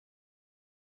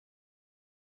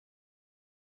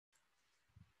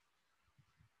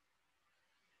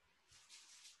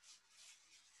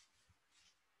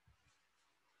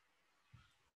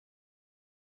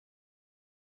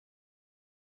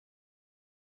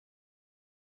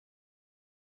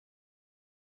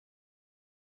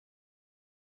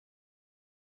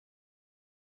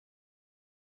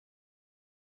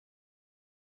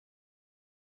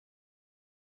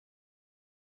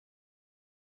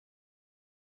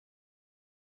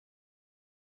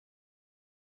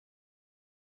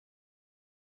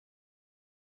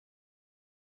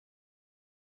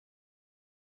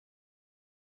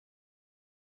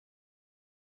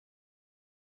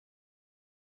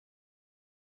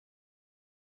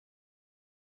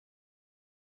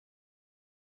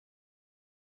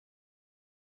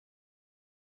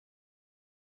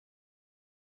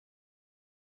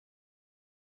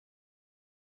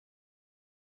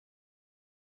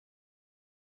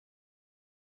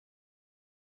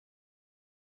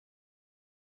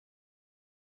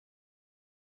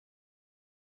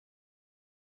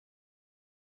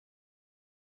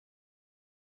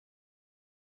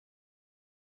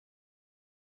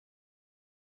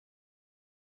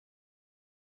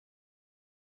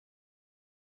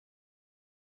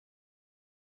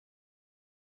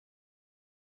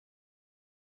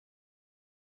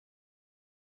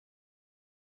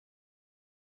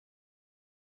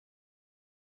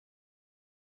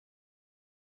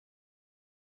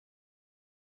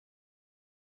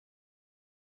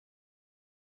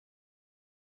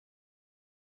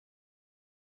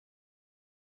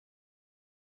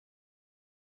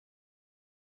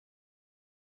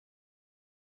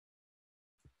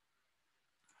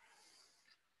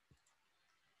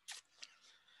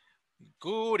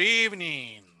Good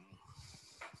evening.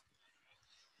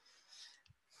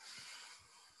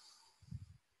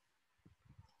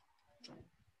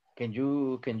 Can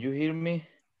you hear me?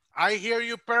 I hear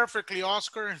you perfectly,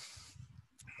 Oscar.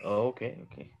 Oh, okay.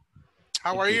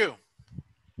 How Thank are you. you?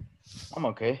 I'm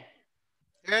okay.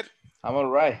 Good. I'm all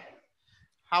right.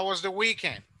 How was the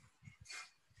weekend?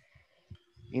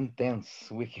 Intense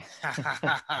weekend.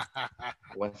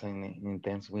 Was an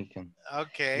intense weekend.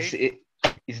 Okay.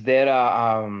 Is there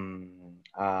a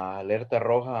alerta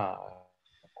roja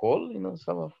call in El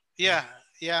Salvador? Yeah,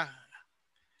 yeah,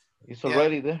 It's yeah.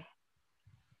 already there.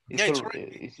 Yeah, Is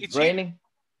it it's here. raining?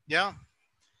 Yeah.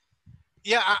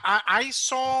 Yeah, I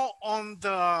saw on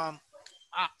the,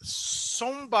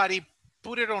 somebody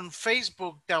put it on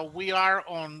Facebook that we are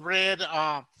on red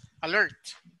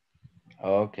alert.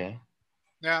 Okay.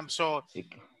 Yeah, so, Sí.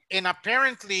 and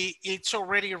apparently it's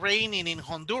already raining in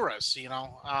Honduras, you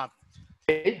know.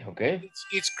 Okay.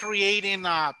 It's creating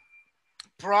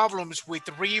problems with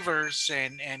rivers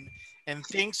and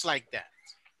things like that.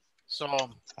 So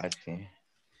I see.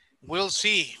 we'll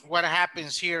see what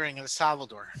happens here in El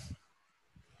Salvador.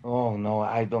 Oh no,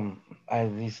 I don't. I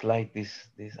dislike this.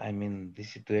 I mean,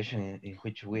 this situation in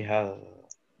which we are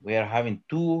having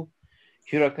two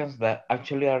hurricanes that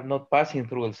actually are not passing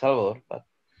through El Salvador,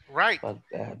 Right. but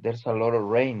there's a lot of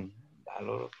rain,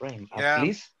 At Yeah.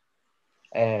 least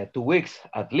 2 weeks,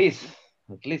 at least.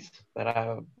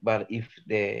 But if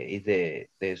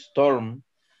the storm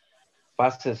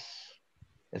passes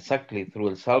exactly through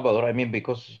El Salvador, I mean,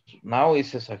 because now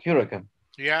it's just a hurricane,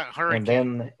 Yeah. and Hurricane.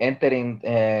 then entering,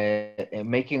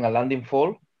 making a landing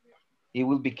fall, it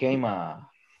will become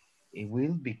it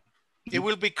will be, It it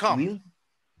will become. will,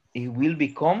 it will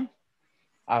become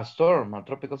a storm, a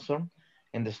tropical storm,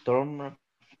 and the storm,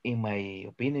 in my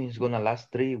opinion, is gonna last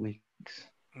 3 weeks.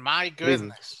 My 3 weeks,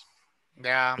 goodness.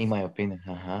 Yeah. in my opinion.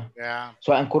 Yeah.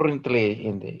 So I'm currently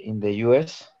in the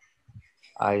U.S.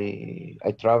 I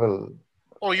travel.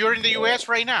 Oh, you're in the U.S.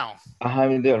 right now.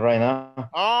 I'm in there right now.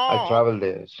 I Oh. travel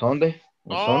the Sunday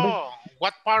on Sunday. Oh.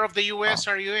 What part of the Uh, U.S.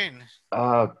 are you in?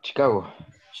 Chicago.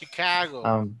 Chicago.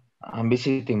 I'm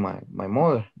visiting my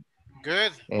mother,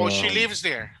 Good. Oh, she and lives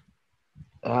there.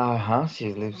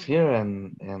 she lives here,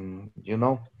 and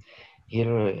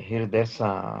here there's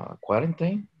a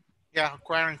quarantine. Yeah.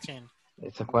 Quarantine.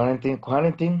 It's a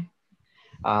quarantine.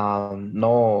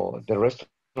 No, the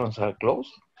restaurants are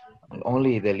closed.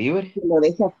 Only delivery. Lo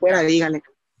deje afuera, Yeah. dígale.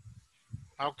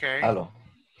 Okay. Hello.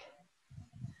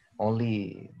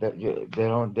 Only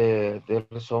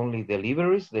there's only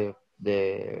deliveries.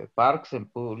 The parks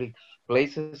and public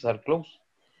places are closed.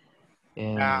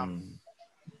 Yeah. And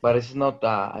but it's not.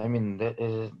 I mean,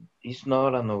 it's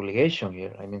not an obligation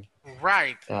here. I mean,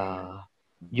 Right. uh,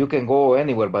 you can go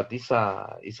anywhere, but it's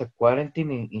a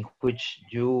quarantine in which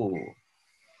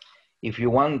if you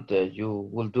want, you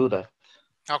will do that.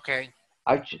 Okay.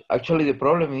 Actually, the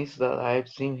problem is that I've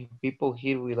seen people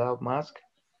here without mask,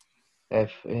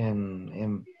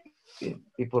 and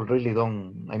people really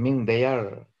don't. I mean, they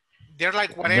are. They're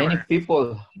like Many whatever.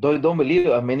 people don't believe.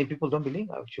 Many people don't believe.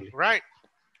 Actually, Right.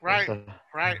 there's Right. a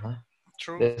Right.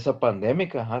 True. there's a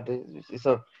pandemic.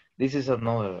 This is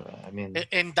another. I mean,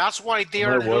 And that's why they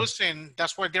are another word. losing.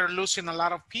 That's why they're losing a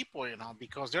lot of people, you know,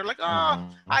 because they're like, oh,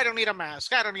 Uh-huh. I don't need a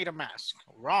mask. I don't need a mask.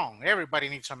 Wrong. Everybody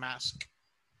needs a mask.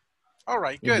 All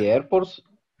right. In Good. the airports.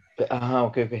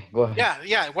 Okay. Go ahead. Yeah.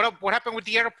 Yeah. What happened with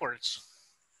the airports?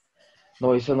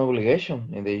 No, it's an obligation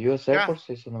in the U.S. Yeah. airports.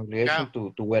 It's an Yeah. obligation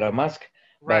to wear a mask.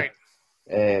 But Right.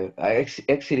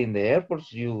 exiting the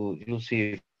airports, you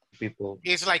see people.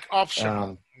 It's like Um,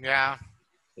 optional. Yeah.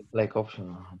 it's like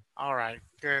optional. All right.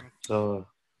 Good. So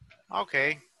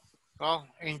Okay. Well,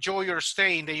 enjoy your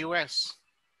stay in the U.S.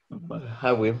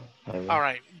 I will. All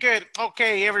right, good.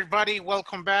 Okay, everybody,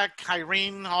 welcome back.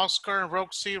 Irene, Oscar,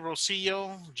 Roxy, Rosillo,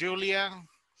 Julia.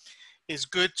 It's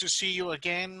good to see you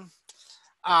again.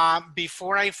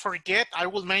 Before I forget, I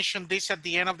will mention this at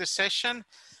the end of the session,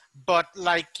 but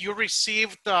like you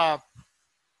received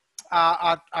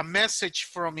a message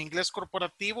from Ingles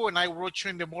Corporativo, and I wrote you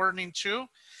in the morning too,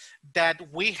 that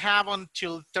we have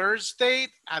until Thursday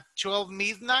at 12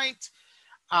 midnight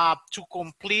to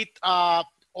complete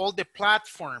all the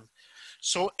platform.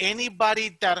 So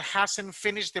anybody that hasn't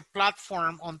finished the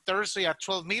platform on Thursday at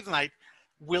 12 midnight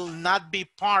will not be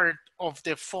part of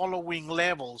the following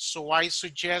levels. So I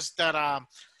suggest that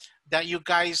that you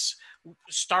guys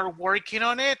start working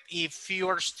on it if you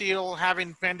are still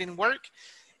having pending work.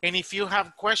 And if you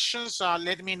have questions,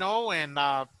 let me know, and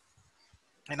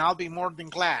I'll be more than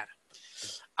glad.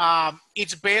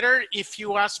 It's better if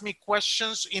you ask me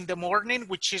questions in the morning,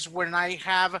 which is when I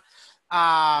have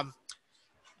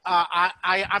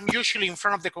I'm usually in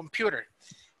front of the computer.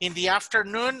 In the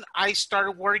afternoon, I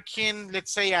start working,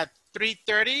 let's say at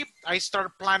 3:30, I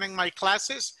start planning my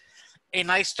classes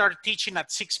and I start teaching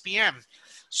at 6 p.m.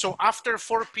 So after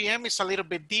 4 p.m. it's a little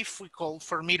bit difficult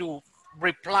for me to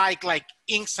reply like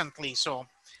instantly. So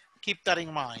keep that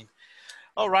in mind.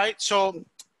 All right, so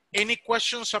any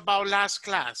questions about last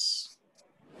class?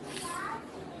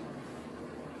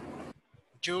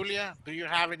 Julia, do you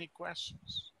have any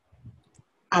questions?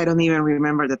 I don't even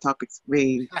remember the topics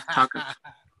we talked.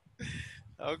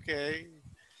 Okay.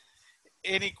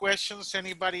 Any questions,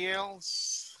 anybody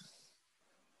else?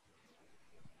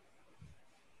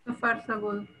 So far, so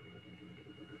good.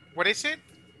 What is it?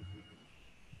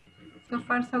 So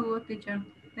far, so good, teacher.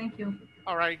 Thank you.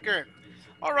 All right, good.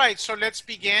 All right, so let's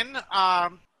begin.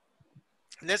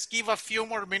 Let's give a few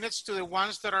more minutes to the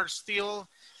ones that are still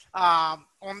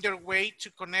on their way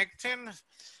to connecting.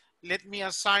 Let me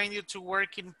assign you to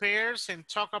work in pairs and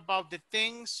talk about the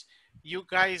things you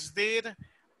guys did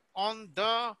on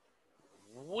the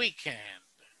weekend.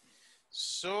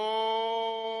 So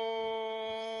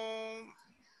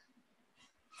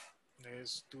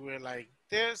let's do it like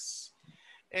this.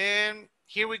 And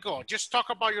here we go. Just talk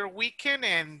about your weekend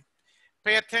and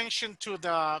pay attention to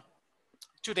the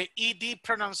ED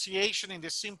pronunciation in the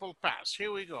simple past.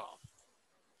 Here we go.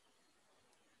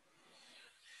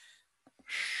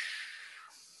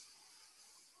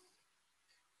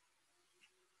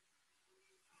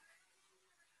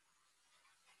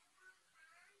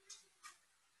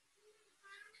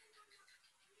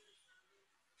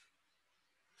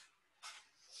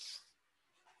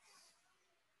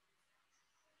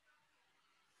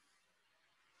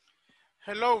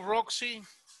 Hello, Roxy.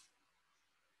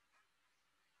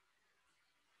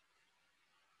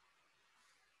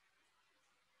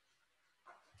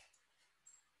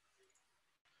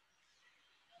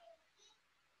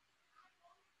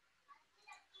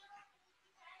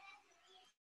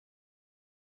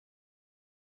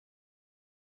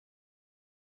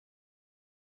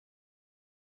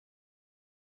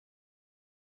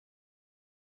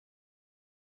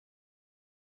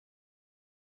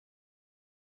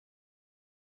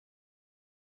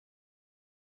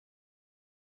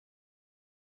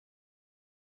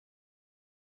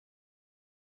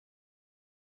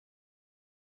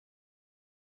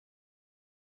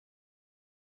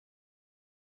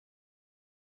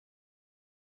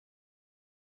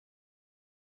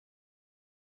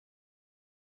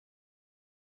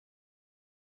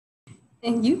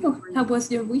 And you, how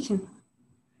was your weekend?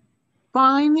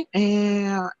 Fine.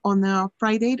 On a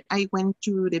Friday, I went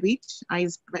to the beach. I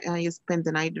spent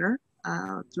the night there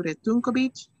to the Tunco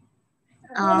Beach.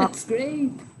 Oh, that's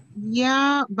great.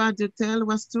 Yeah, but the hotel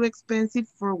was too expensive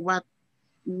for what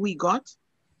we got.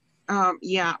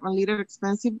 Yeah, a little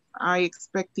expensive. I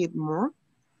expected more.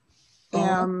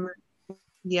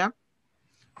 Yeah.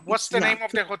 What's the name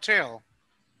of the hotel?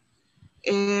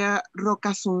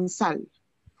 Rocasunsal.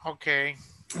 Okay.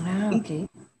 Ah, okay.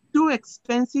 Too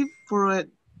expensive for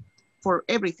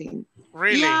everything.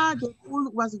 Really? Yeah, the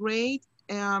food was great.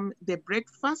 The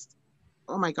breakfast,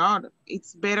 oh my God,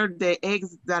 it's better the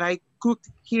eggs that I cooked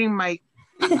here in my.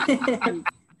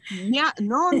 Yeah,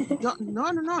 no.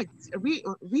 It's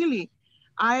really,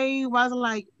 I was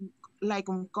like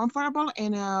uncomfortable,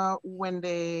 and when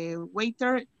the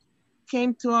waiter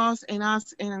came to us and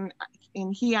asked, and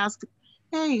he asked,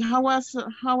 "Hey, how was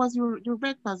your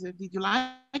breakfast? Did you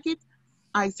like it?"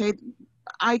 I said,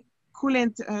 I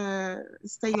couldn't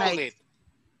stay Hold like, it.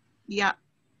 yeah,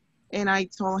 and I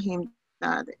told him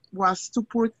that was too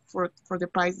poor for the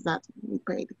price that we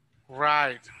paid.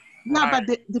 Right. Yeah, Right.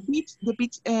 but the beach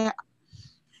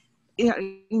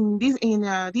in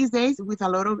these days with a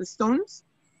lot of stones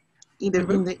in the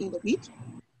beach.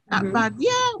 But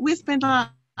yeah, we spent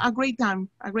a great time,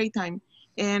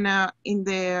 And at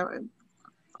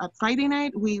Friday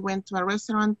night we went to a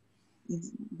restaurant.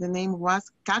 The name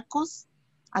was Cacos,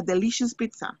 a delicious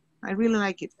pizza. I really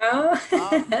like it. Oh,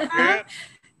 Good.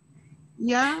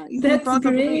 Yeah, it's in that's front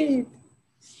of the beach. great.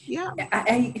 Yeah.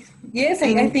 Yes,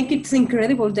 I think it's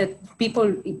incredible that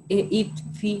people eat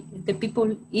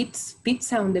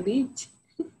pizza on the beach.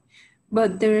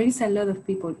 But there is a lot of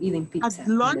people eating At pizza on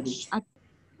the lunch, beach.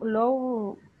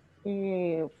 Low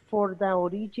for the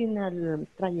original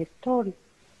trajectory.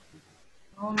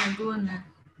 Oh my goodness.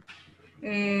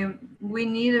 We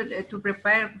need to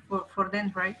prepare for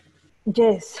them, right?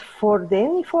 Yes, for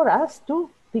them and for us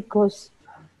too, because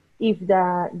if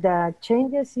the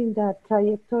changes in the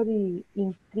trajectory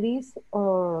increase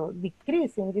or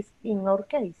decrease in our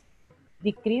case,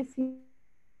 decrease in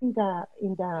the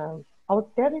our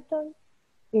territory,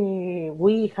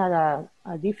 we had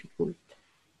a difficult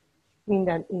in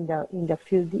the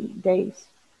few days.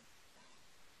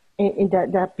 And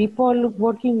the people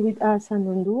working with us in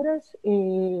Honduras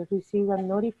received a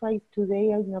notify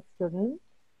today in afternoon.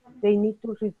 They need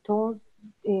to return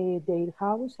their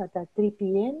house at 3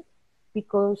 p.m.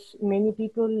 because many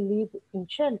people live in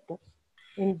shelters.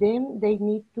 And then they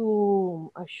need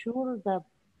to assure that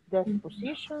their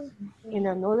position and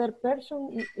another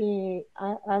person,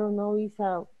 I don't know if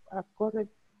a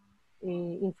correct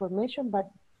information, but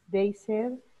they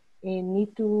said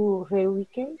need to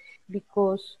relocate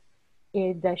because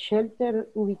the shelter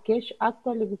ubication,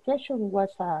 actual ubication was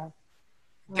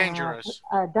Dangerous.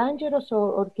 Dangerous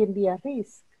or can be a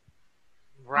risk.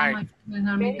 Right.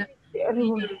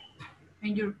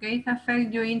 In your case,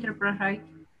 affect your enterprise, right?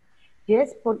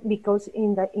 Yes, because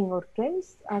in our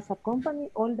case, as a company,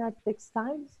 all the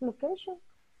textiles location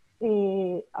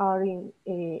are in,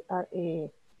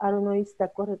 I don't know if the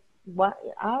correct,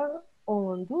 are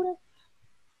on Honduras.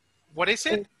 What is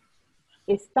it?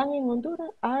 Están en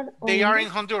Honduras. They are in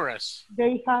Honduras.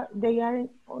 They are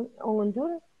on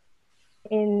Honduras,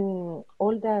 and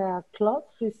all the clothes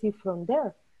received from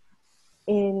there.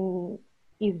 And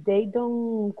if they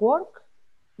don't work,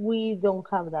 we don't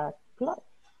have that cloth.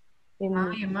 And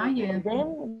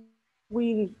then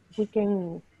we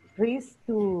can risk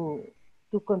to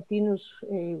continue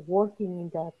working in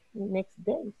the next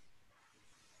days.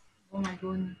 Oh my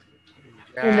goodness.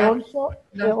 Yeah.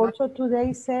 And also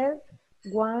today said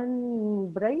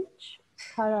one bridge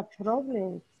had a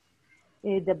problem.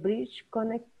 The bridge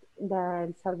connect the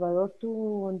El Salvador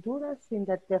to Honduras in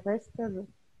the terrestrial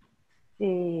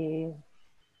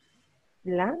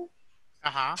land.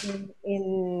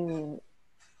 And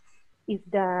if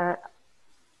the,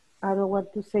 I don't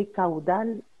want to say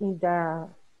caudal, in the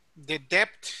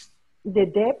depth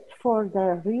for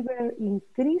the river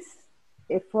increase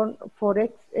for a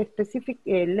specific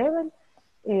level,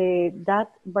 that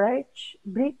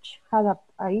bridge had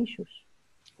a issues.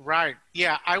 Right.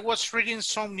 Yeah, I was reading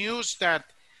some news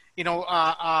that, you know,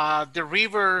 the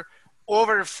river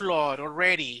overflowed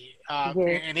already,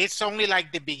 Yes. and it's only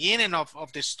like the beginning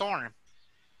of the storm.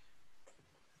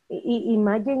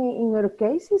 Imagine in your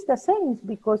case it's the same,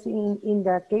 because in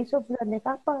the case of the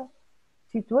Negapa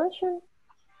situation,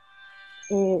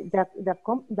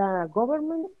 the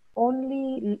government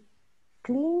only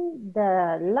clean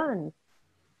the land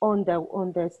on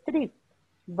the street,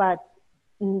 but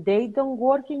they don't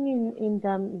working in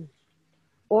the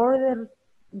order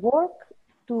work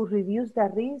to reduce the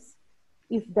risk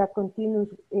if the continuous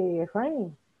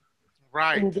rain.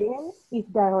 Right. And then if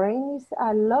the rain is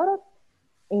a lot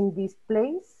in this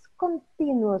place,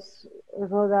 continuous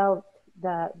road out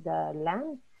the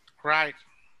land. Right.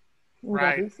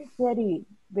 Right. This is very,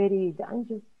 very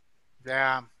dangerous.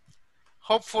 Yeah.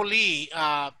 Hopefully,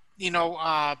 you know,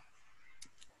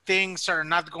 things are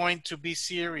not going to be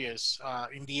serious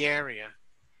in the area.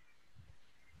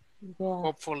 Yeah.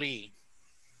 Hopefully.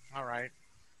 All right.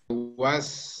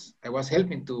 I was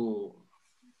helping to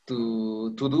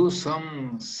do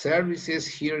some services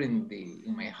here in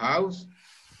my house,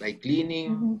 like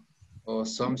cleaning or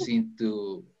something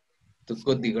to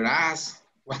cut the grass.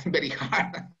 Was very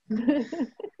hard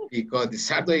because the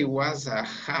Saturday was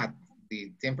hot.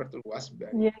 The temperature was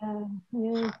very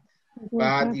hot,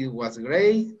 but it was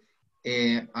great.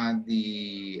 And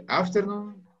the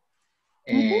afternoon,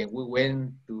 we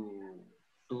went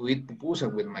to eat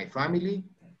pupusa with my family,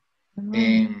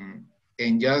 and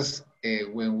just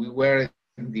when we were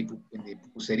in the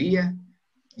pupuseria,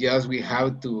 just we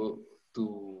have to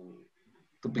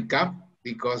pick up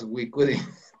because we couldn't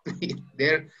eat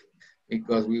there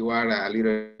because we were a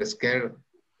little scared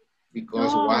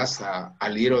because it was a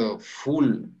little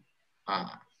full.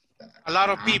 A lot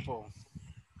of people.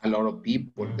 A lot of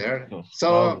people there.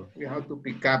 So we have to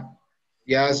pick up.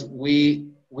 Yes,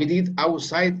 we did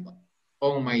outside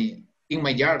in my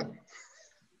yard.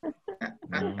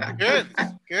 Good,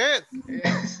 good.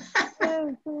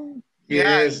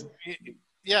 Yes.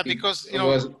 Yeah, because you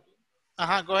know.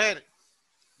 Go ahead.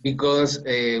 Because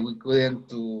we couldn't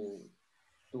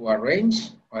to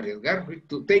arrange or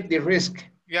to take the risk.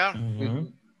 Yeah.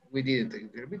 We didn't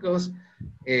take it because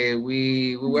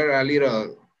we were a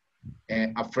little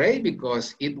afraid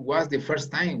because it was the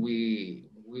first time we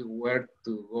were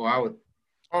to go out.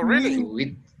 Oh, really? To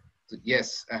eat.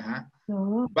 Yes.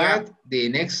 But the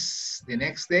next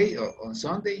day on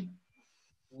Sunday,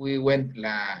 we went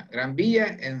La Gran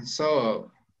Villa, and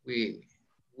so we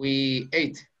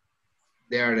ate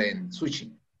there in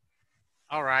sushi.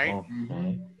 All right.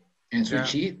 And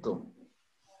sushi,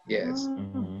 yes.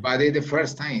 But it's the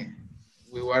first time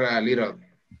we were a little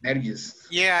nervous.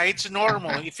 Yeah, it's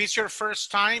normal. If it's your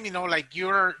first time, you know, like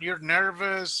you're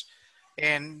nervous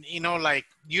and, you know, like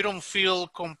you don't feel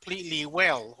completely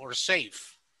well or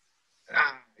safe.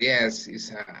 Yes,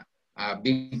 it's a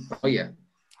big project.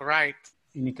 Right.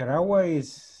 In Nicaragua,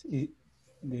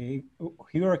 the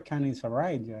hurricane is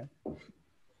arrived, yeah?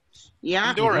 Yeah,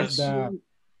 Honduras.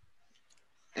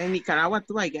 in Nicaragua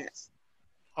too, I guess.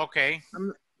 Okay.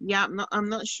 I'm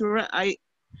not sure.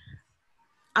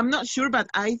 I'm not sure, but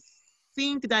I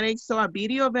think that I saw a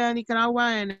video of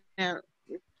Nicaragua and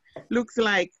looks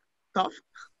like tough.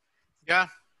 Yeah.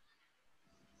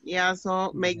 Yeah,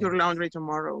 so make your laundry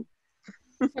tomorrow.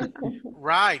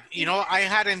 Right. You know, I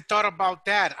hadn't thought about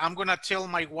that. I'm going to tell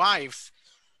my wife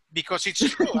because it's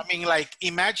true. I mean, like,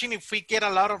 imagine if we get a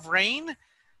lot of rain,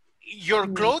 your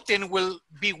clothing will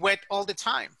be wet all the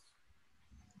time.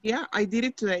 Yeah, I did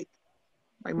it today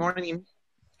by morning.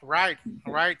 Right.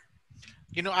 Right.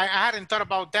 You know, I hadn't thought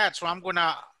about that. So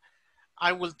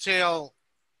I will tell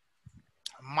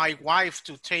my wife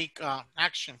to take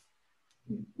action.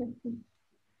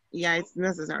 Yeah, it's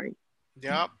necessary.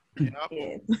 Yep. Yep.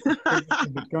 Yes.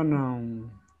 Because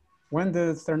Wednesday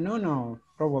afternoon or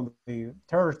probably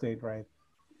Thursday, right?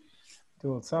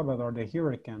 To El Salvador, the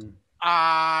hurricane.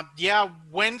 Yeah,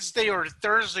 Wednesday or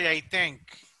Thursday, I think.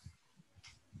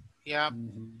 Yeah.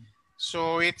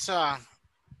 So it's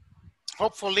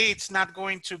hopefully it's not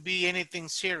going to be anything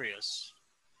serious.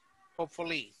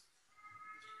 Hopefully.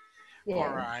 Yes.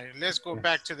 All right, let's go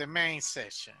back to the main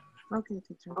session. Okay,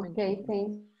 teacher. Okay,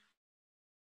 thanks.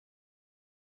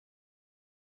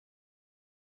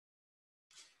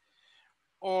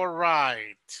 All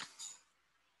right.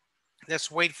 Let's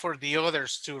wait for the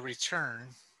others to return.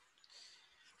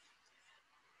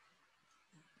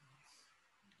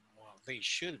 Well, they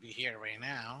should be here right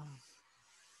now.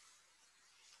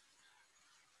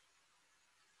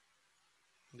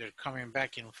 They're coming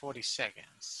back in 40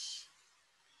 seconds.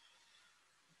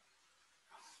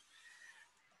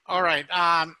 All right.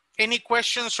 Any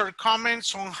questions or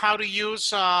comments on how to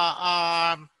use,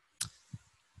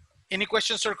 any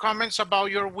questions or comments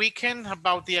about your weekend,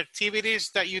 about the activities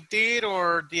that you did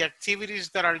or the activities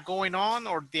that are going on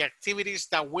or the activities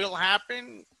that will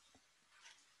happen?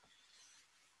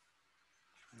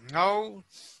 No?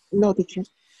 No, teacher.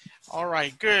 All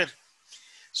right, good.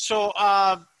 So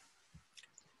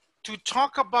to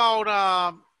talk about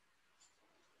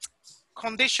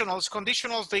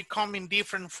conditionals, they come in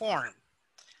different form.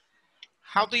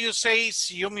 How do you say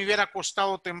si yo me hubiera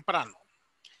acostado temprano?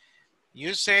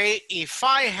 You say, if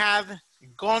I had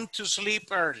gone to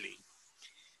sleep early.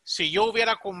 Si yo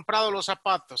hubiera comprado los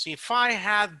zapatos. If I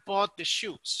had bought the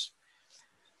shoes.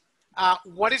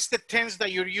 What is the tense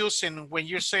that you're using when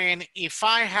you're saying, if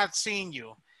I had seen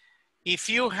you? If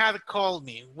you had called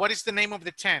me? What is the name of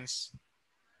the tense?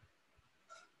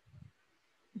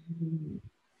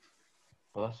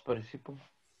 Past participle.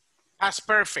 Past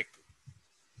perfect.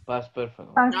 Past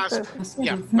perfect.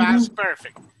 Past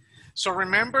perfect. So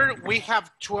remember, we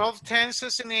have 12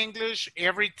 tenses in English.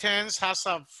 Every tense has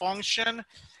a function.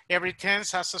 Every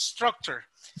tense has a structure.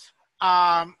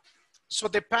 So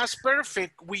the past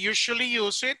perfect, we usually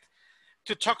use it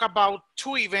to talk about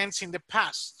two events in the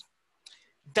past.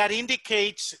 That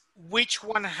indicates which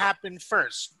one happened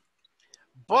first.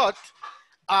 But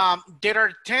there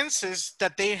are tenses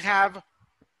that they have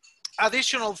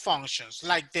additional functions,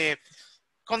 like the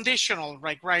conditional,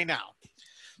 like right now.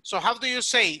 So how do you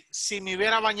say, si me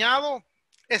hubiera bañado,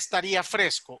 estaría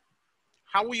fresco?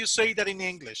 How will you say that in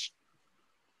English?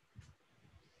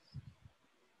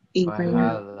 If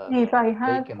I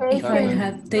had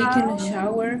taken a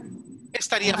shower,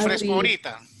 estaría fresco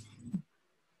ahorita.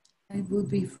 I would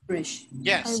be fresh.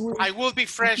 Yes, I will be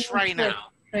fresh right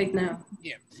now. Right now.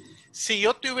 Yeah. Si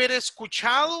yo te hubiera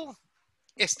escuchado,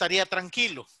 estaría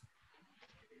tranquilo.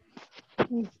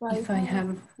 If I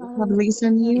had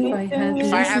listened to you,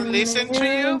 if I had listened to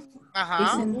you,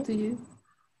 listened to you,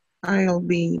 I'll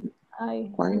be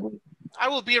quiet. I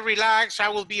will be relaxed. I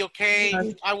will be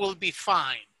okay. I will be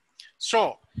fine.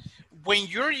 So when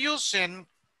you're using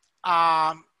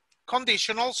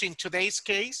conditionals in today's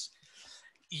case,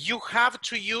 you have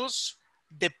to use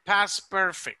the past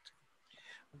perfect.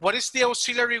 What is the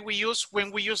auxiliary we use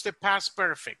when we use the past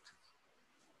perfect?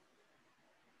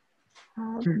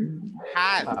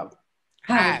 Had.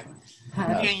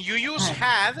 And you use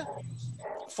had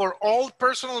for all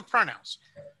personal pronouns.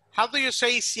 How do you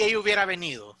say si ella hubiera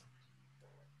venido?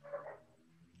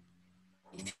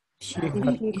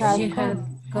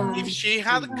 If she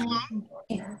had come,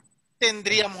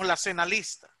 tendríamos la cena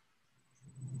lista.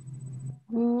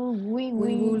 We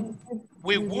would have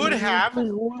We would have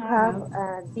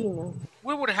dinner.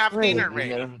 We would have Ready. dinner ready.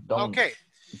 Dinner done. Okay.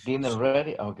 Dinner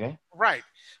ready, okay. Right.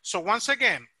 So once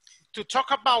again, to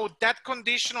talk about that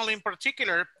conditional in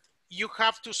particular, you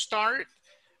have to start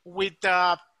with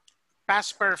the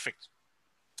past perfect.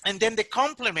 And then the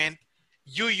complement,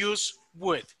 you use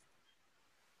would.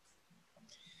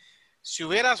 Si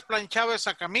hubieras planchado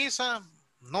esa camisa,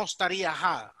 no estaría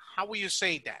ajada. How will you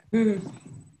say that?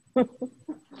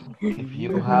 If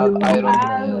you had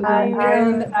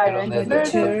ironed the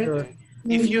shirt,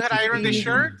 If you had ironed the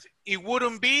shirt, it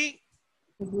wouldn't be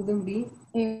it wouldn't be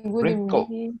wrinkle.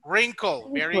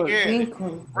 wrinkle. Very good.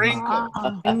 wrinkle. Wrinkle.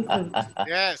 Wrinkle.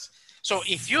 Yes. So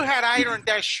if you had ironed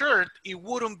that shirt, it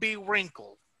wouldn't be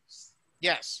wrinkled.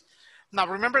 Yes. Now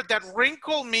remember that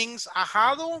wrinkle means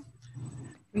ajado,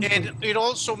 and it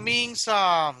also means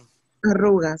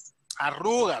Arrugas.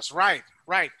 arrugas. Right,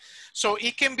 right. So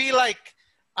it can be like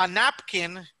a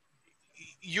napkin.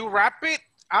 You wrap it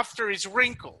after it's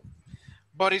wrinkled,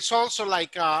 but it's also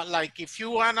like if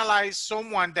you analyze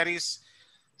someone that is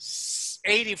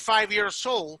 85 years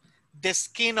old, the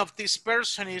skin of this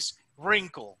person is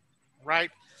wrinkled,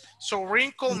 right? So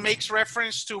wrinkle makes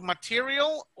reference to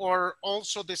material or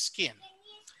also the skin.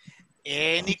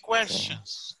 Any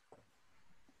questions?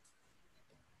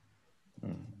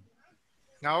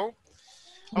 No?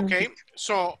 Okay,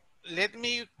 so let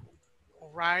me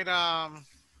write,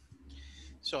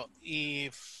 so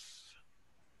if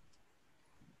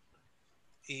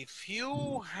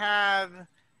you had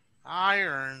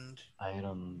ironed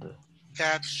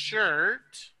that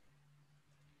shirt,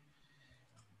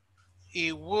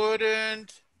 it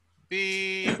wouldn't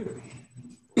be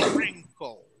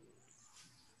wrinkled.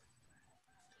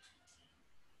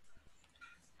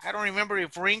 I don't remember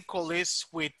if wrinkle is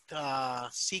with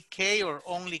CK or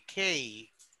only K.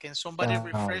 Can somebody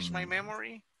refresh my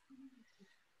memory?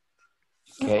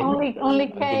 Okay. Only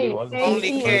K.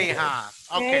 Only K, huh?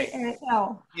 Okay.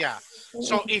 K-A-L. Yeah.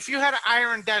 So if you had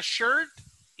ironed that shirt,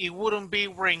 it wouldn't be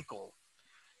wrinkled.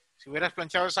 Si hubieras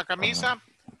planchado esa camisa,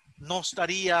 no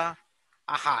estaría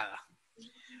ajada.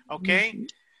 Okay.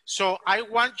 So I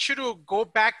want you to go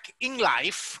back in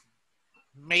life,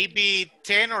 maybe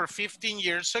 10 or 15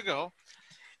 years ago,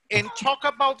 and talk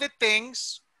about the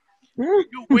things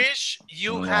you wish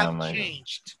you had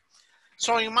changed.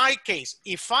 So in my case,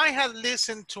 if I had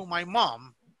listened to my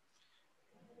mom,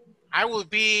 I would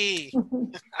be,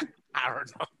 I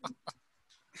don't know.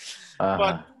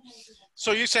 But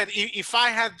so you said, if I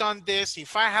had done this,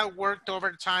 if I had worked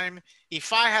overtime,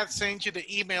 if I had sent you the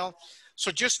email, so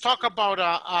just talk about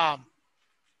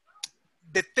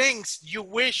the things you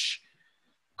wish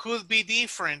could be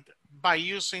different by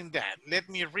using that. Let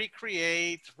me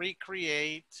recreate.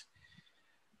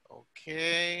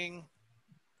 Okay.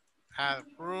 Add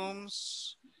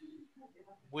rooms.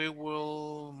 We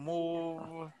will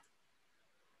move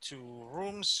to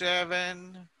room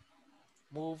 7.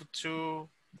 Move to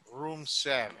room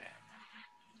 7.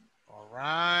 All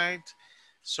right.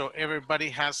 So everybody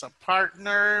has a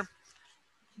partner.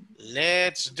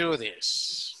 Let's do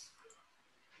this.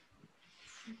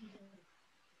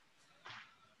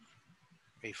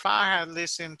 If I had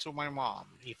listened to my mom,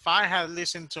 if I had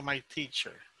listened to my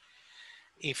teacher,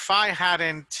 if I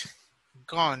hadn't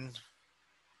gone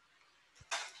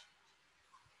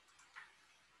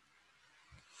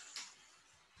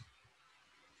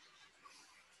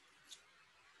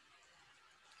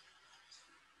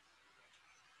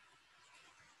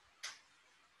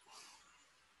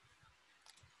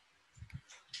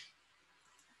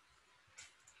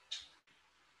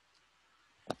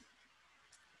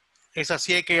esa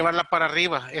sí hay que llevarla para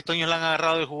arriba. Estos niños la han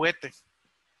agarrado de juguete.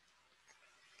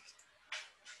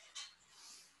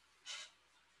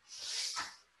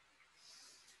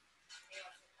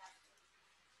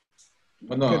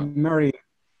 No, Mary,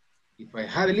 if I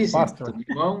had listened faster. to my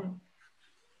mom,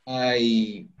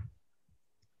 I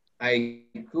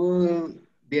could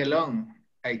be alone.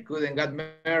 I couldn't get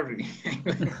married.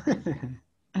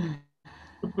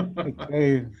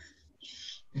 Okay.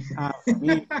 For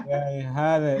me, I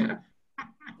had it.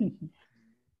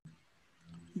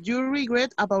 You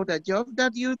regret about a job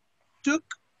that you took?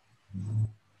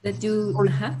 That you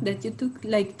took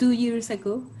like 2 years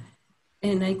ago,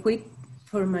 and I quit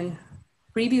for my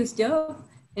previous job,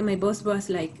 and my boss was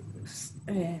like,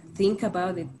 think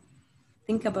about it,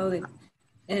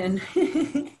 and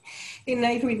and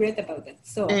I regret about it.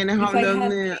 So And how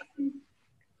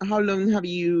long have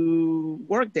you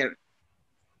worked there?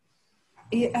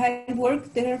 I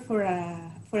worked there for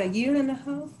a year and a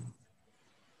half.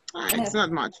 It's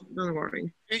not much, don't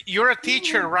worry. You're a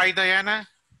teacher, right, Diana?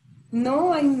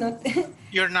 No, I'm not.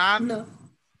 You're not? No.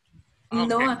 Okay.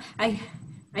 No,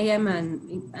 I am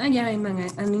an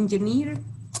engineer,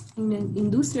 an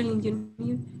industrial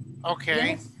engineer.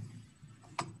 Okay. Yes.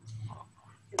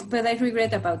 But I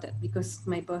regret about that because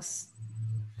my boss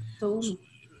told me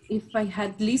if I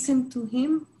had listened to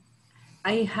him,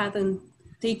 I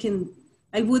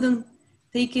wouldn't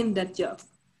taken that job.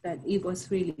 That it was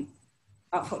really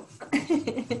awful.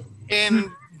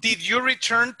 And did you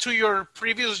return to your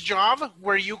previous job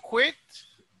where you quit?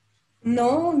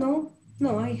 No,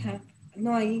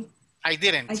 I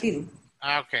didn't. Okay.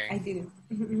 I didn't.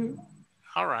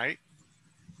 All right.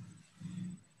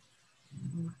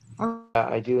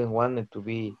 I didn't want it to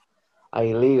be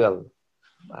illegal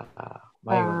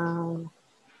migrant.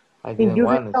 I didn't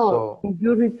want it, so. If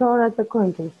you return at the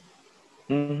country.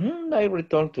 I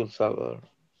returned to El Salvador.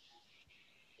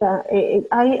 I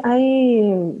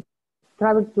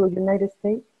traveled to the United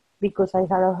States because I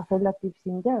had relatives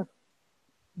in there.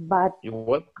 But you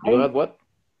what? You had what?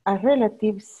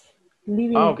 Relatives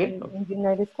living okay. in the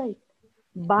United States.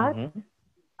 But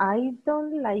I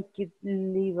don't like it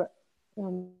live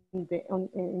in the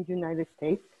United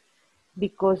States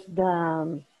because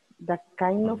the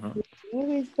kind of here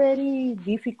is very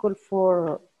difficult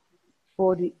for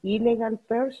the illegal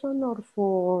person or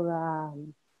for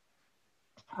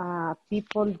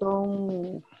people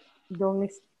don't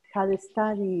have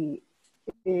study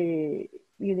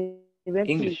university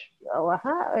English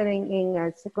in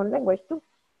a second language too,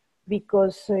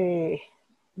 because the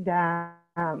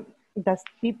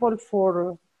people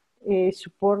for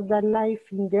support their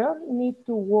life in there need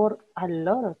to work a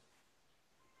lot.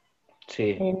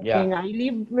 Sí, and I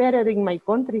live better in my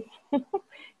country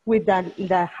with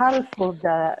the half of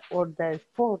the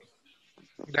force.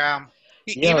 Yeah,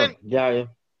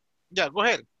 go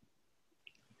ahead.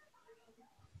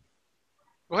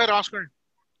 Go ahead, Oscar.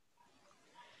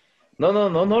 No,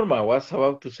 Norma. I was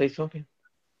about to say something.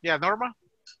 Yeah, Norma.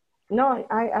 No,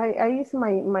 I use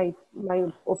my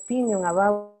opinion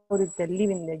about the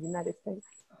living in the United States.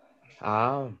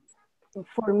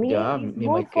 For me, it's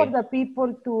good for the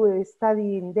people to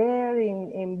study in there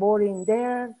and born in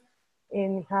there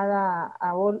and have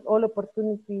all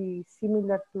opportunity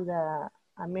similar to the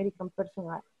American person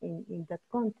in that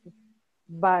country.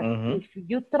 But if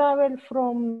you travel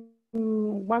from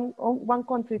one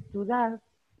country to that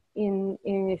and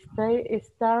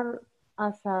start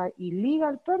as an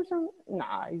illegal person,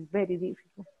 no, it's very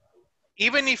difficult.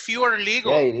 Even if you are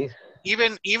legal, it is.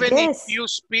 even if you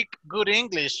speak good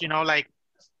English, like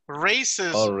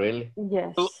races will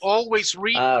always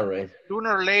reach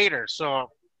sooner or later.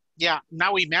 So yeah,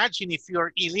 now imagine if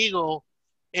you're illegal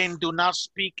and do not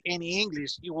speak any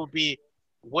English, it will be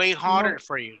way harder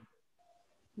for you.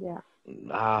 Yeah.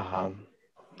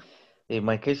 In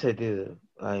my case, I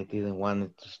didn't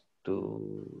want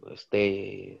to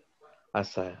stay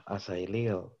as an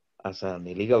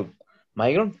illegal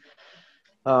migrant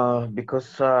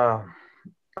because I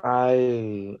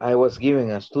was given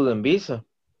a student visa.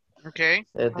 Okay.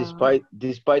 Despite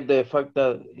the fact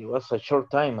that it was a short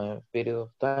time, a period of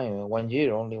time,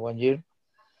 only 1 year.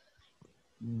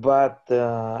 But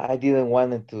I didn't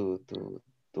want to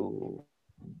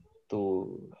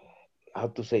how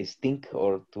to say stink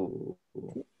or to.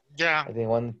 Yeah. I didn't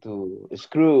want to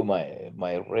screw my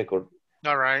record.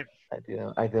 All right. I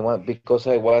didn't want because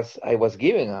I was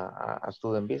given a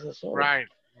student visa. So right.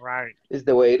 It's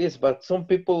the way it is. But some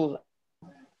people.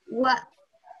 What?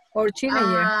 Or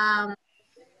teenager.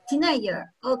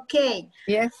 Teenager. Okay.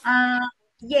 Yes.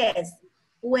 Yes.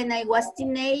 When I was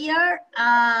teenager,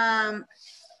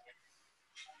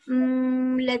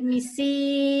 let me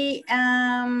see.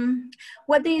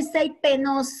 What do you say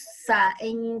penosa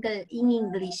in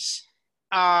English?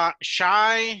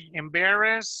 Shy,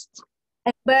 embarrassed.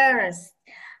 Embarrassed.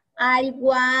 I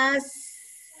was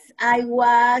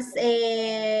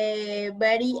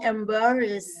very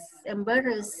embarrassed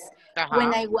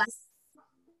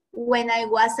when I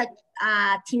was a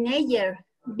teenager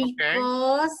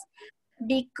because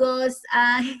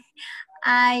I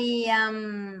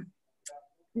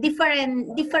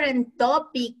different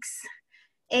topics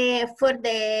for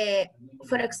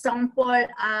example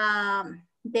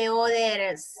the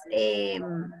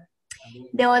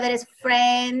others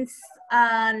friends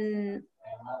and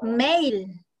male,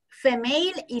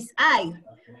 female is I,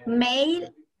 male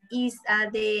is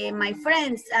my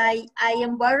friends. I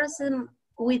embarrassed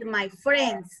with my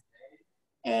friends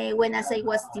when as I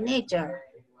was teenager.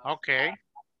 Okay.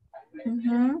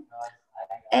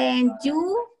 And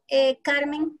you,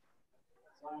 Carmen?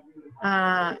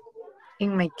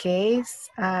 In my case,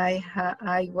 I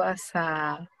was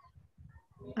a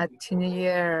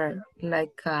teenager,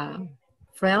 like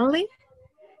friendly,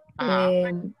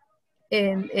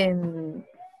 and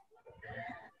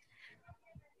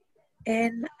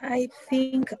I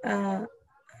think I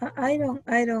don't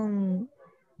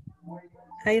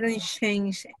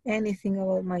change anything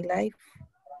about my life.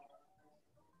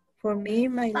 For me,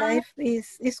 my life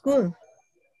is good.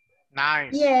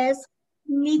 Nice. Yes,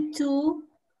 me too.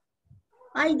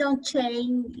 I don't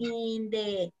change in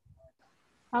the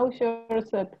How's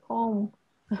yours at home?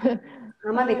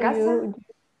 Ama de casa.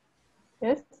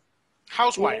 Yes.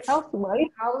 Housewife. Housewife.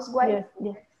 Housewife.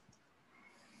 Yes.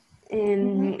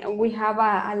 And we have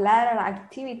a lot of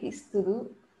activities to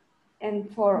do. And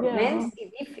for men,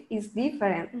 it's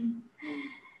different.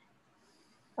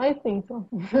 I think so.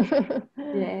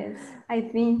 Yes, I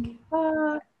think.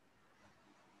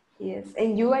 Yes,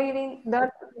 and you, Irene,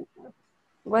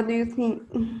 what do you think?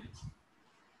 I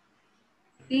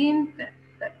think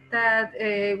that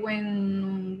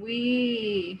when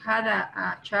we had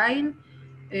a child,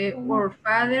 or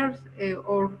fathers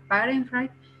or parents,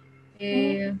 right,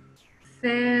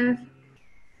 says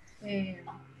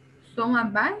some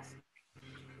advice.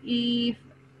 If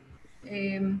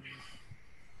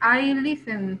I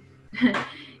listen,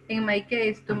 in my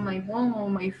case, to my mom or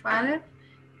my father,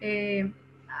 I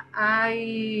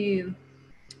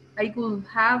could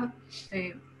have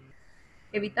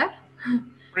evitar.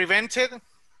 Prevented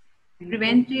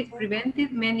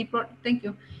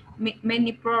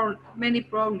Many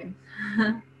problems.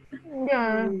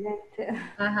 Yeah.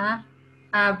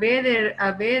 A better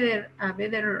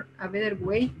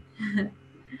way.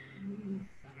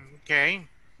 Okay.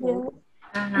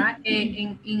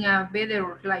 In a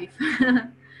better life.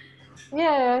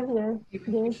 Yes.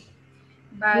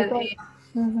 But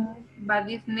Because, but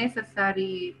it's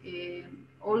necessary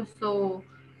also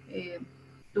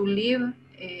to leave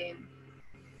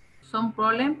some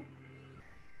problem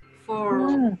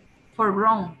for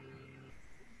wrong.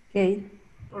 Okay.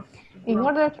 In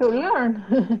order to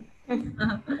learn.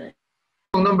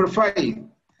 Number 5.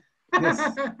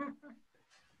 Yes.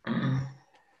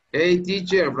 Hey,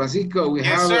 teacher Francisco, we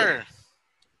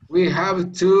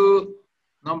have two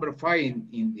number 5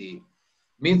 in the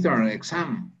midterm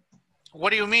exam.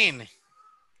 What do you mean?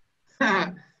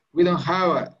 We don't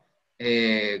have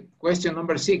a question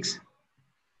number 6.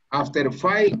 After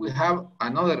 5, we have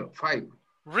another 5.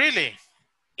 Really?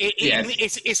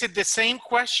 Yes. Is it the same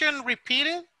question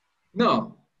repeated?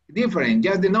 No, different,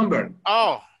 just the number.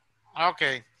 Oh,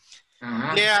 okay.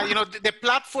 Yeah, you know, the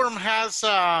platform has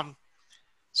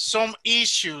some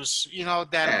issues, you know,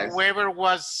 that whoever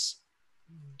was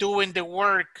doing the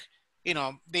work, you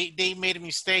know, they made a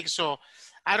mistake. So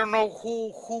I don't know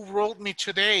who wrote me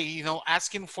today, you know,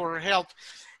 asking for help.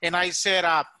 And I said,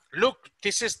 look,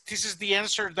 this is the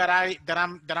answer that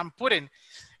I'm putting.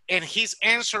 And his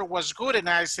answer was good. And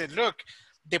I said, look,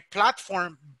 the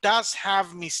platform does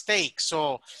have mistakes.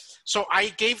 So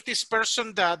I gave this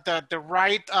person the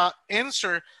right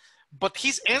answer, but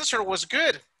his answer was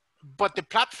good, but the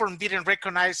platform didn't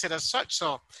recognize it as such.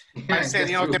 So I said,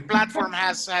 you know, the platform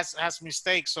has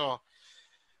mistakes. So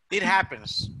it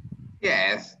happens.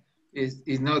 Yes,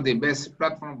 it's not the best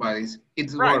platform, but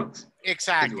it right. works.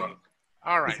 Exactly. It works.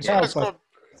 All right. So let's go.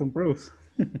 Some proofs.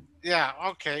 Yeah.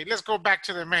 Okay. Let's go back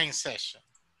to the main session.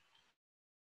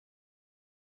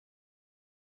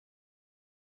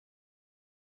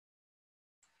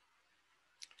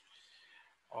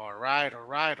 All right.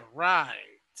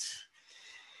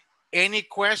 Any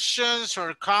questions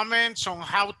or comments on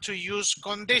how to use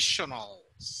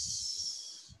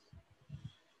conditionals?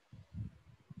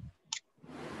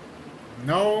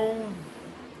 No?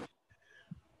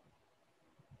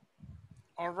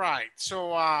 All right.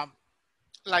 So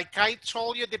like I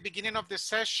told you at the beginning of the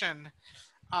session,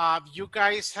 you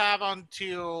guys have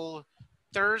until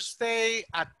Thursday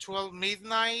at 12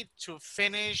 midnight to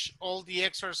finish all the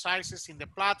exercises in the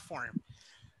platform.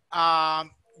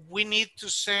 We need to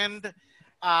send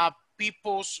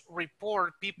people's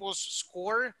report, people's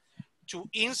score to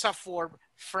INSAFORP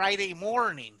Friday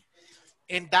morning.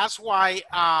 And that's why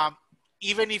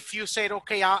even if you said,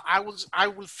 okay, I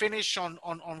will finish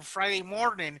on Friday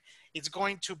morning, it's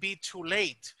going to be too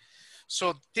late.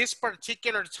 So this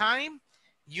particular time,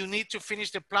 you need to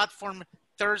finish the platform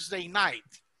Thursday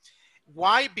night.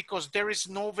 Why? Because there is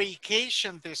no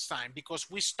vacation this time, because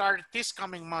we start this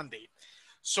coming Monday.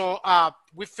 So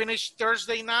we finished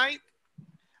Thursday night.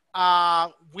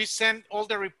 We send all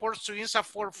the reports to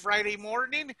INSAFORP Friday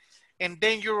morning, and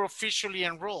then you're officially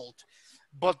enrolled.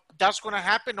 But that's going to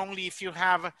happen only if you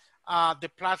have the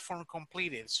platform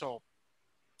completed. So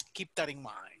keep that in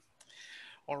mind.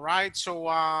 All right. So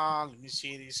let me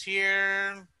see this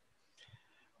here.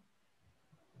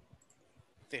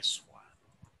 This one.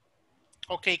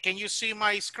 Okay, can you see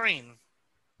my screen?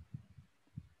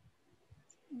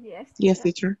 Yes. Yes,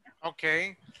 teacher.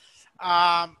 Okay.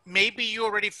 Maybe you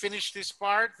already finished this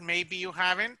part. Maybe you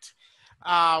haven't.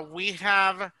 We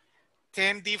have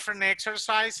 10 different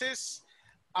exercises.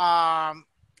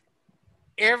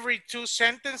 Every 2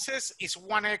 sentences is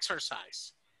 1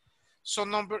 exercise. So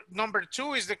number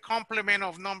 2 is the complement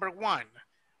of number 1.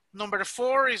 Number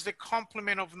 4 is the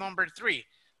complement of number 3.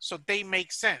 So they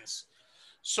make sense.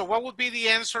 So what would be the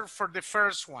answer for the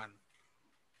first one?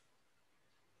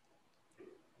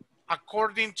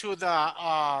 According to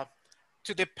the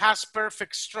past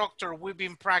perfect structure we've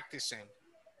been practicing.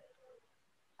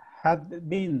 Had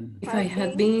been. If I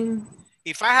had been.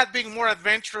 If I had been more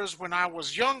adventurous when I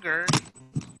was younger.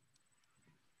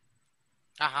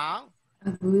 I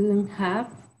wouldn't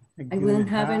have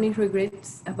any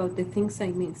regrets about the things I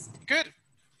missed. Good.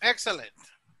 Excellent.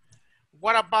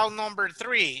 What about number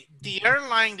 3? The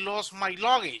airline lost my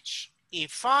luggage.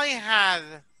 If I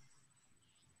had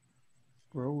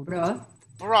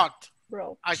brought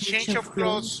a change of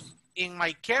clothes in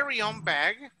my carry-on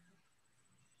bag,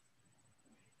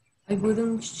 I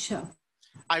wouldn't shop.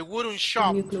 I wouldn't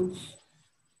shop. New clothes.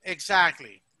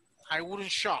 Exactly. I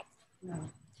wouldn't shop.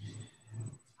 No.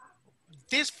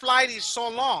 This flight is so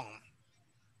long.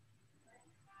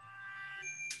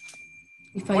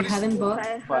 If I hadn't bought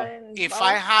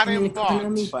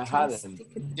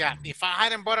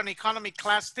an economy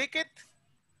class ticket,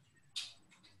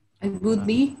 I would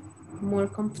be more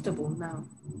comfortable now.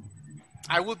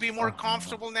 I would be more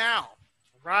comfortable now.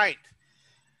 Right.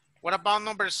 What about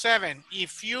number 7?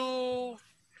 If you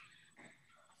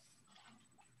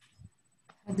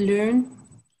had learned.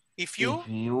 If you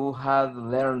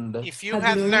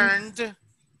had learned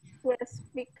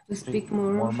to speak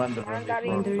more Mandarin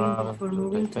for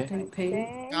moving to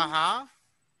Taipei,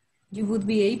 you would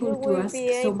be able to ask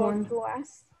someone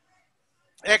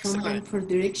for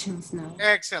directions now.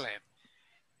 Excellent.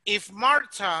 If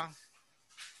Marta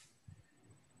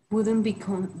wouldn't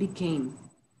became.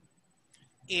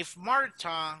 If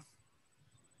Marta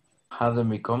hadn't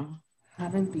become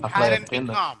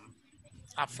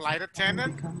a flight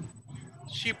attendant,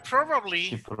 she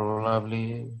probably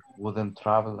wouldn't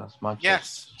travel as much.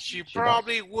 Yes, she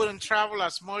probably wouldn't travel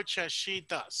as much as she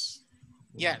does.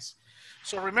 Yes.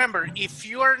 So remember, if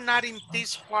you are not in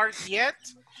this part yet,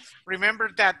 remember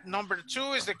that number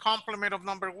 2 is the complement of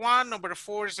number 1, number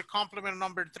 4 is the complement of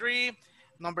number 3,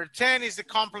 number 10 is the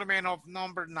complement of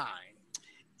number 9.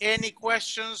 Any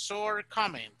questions or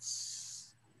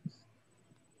comments?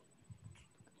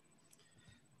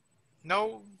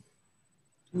 No?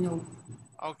 No.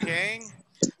 Okay.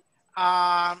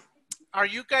 Are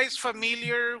you guys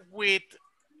familiar with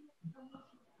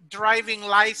driving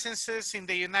licenses in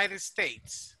the United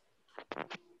States?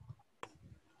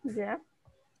 Yeah.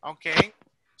 Okay.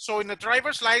 So in the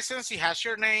driver's license, it has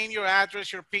your name, your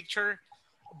address, your picture,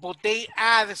 but they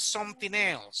add something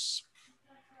else.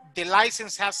 The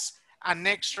license has an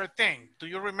extra thing. Do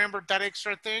you remember that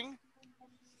extra thing?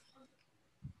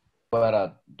 But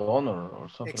a donor or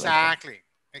something Exactly. like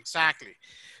that. Exactly.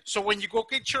 So when you go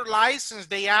get your license,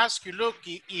 they ask you, look,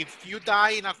 if you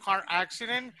die in a car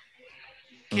accident,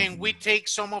 can we take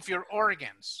some of your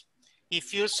organs?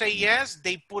 If you say yes,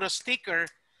 they put a sticker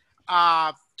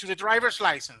to the driver's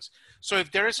license. So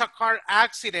if there is a car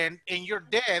accident and you're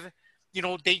dead, you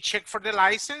know, they check for the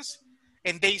license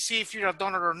and they see if you're a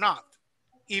donor or not.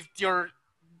 If your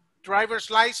driver's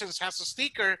license has a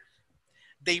sticker,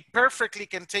 they perfectly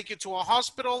can take you to a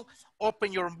hospital,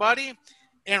 open your body,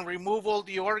 and remove all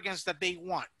the organs that they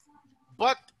want.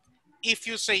 But if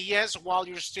you say yes while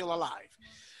you're still alive.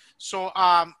 So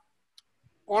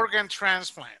organ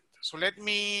transplant. So let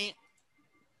me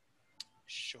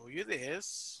show you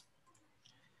this.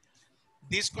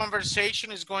 This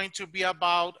conversation is going to be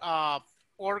about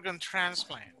organ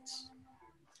transplants.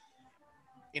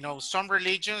 You know, some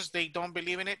religions, they don't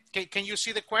believe in it. Can you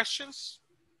see the questions?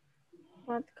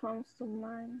 What comes to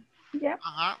mind? Yeah.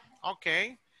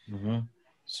 Okay.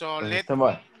 So let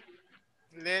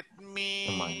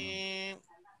me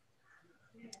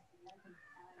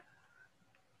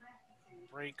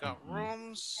break out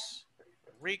rooms,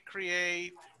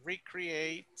 recreate.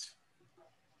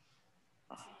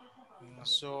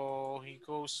 So he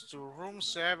goes to room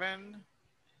 7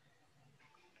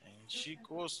 and she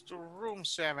goes to room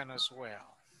 7 as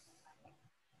well.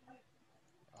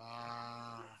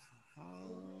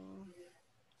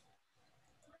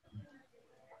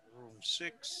 Room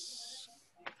 6.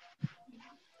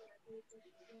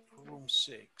 Room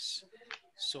 6.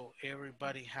 So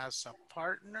everybody has a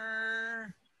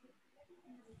partner.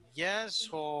 Yes,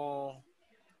 so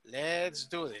let's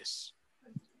do this.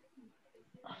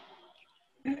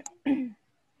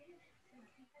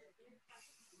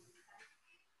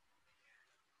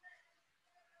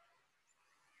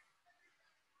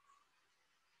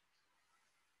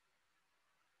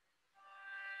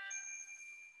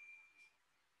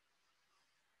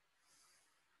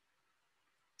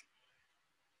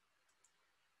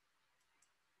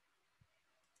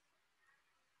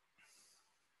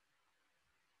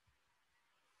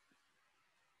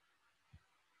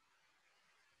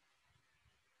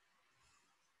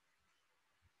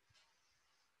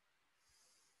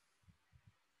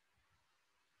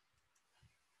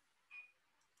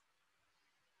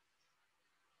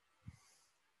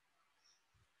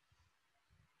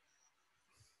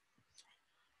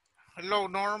 Hello,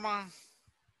 Norma.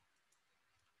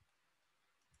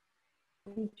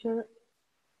 Teacher,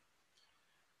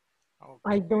 Okay.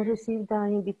 I don't receive the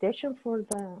invitation for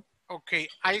the... Okay,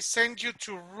 I send you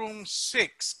to room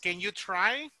 6. Can you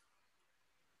try?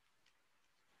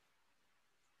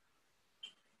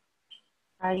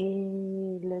 Let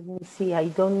me see, I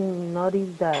don't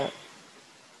notice the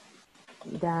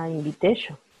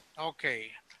invitation. Okay.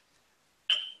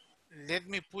 Let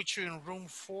me put you in room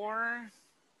 4.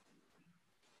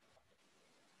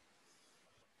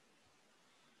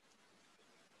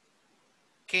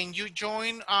 Can you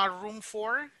join room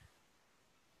 4?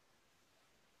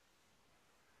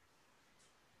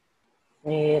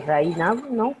 Right now,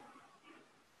 no.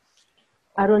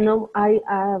 I don't know. I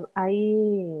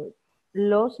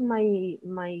lost my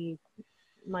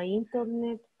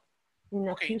internet in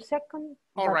a few seconds,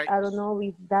 All but right. I don't know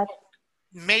if that.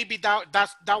 Maybe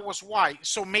that was why.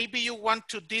 So maybe you want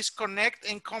to disconnect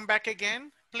and come back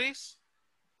again, please.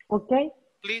 Okay.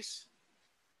 Please.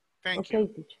 Thank you.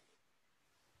 Okay, teacher.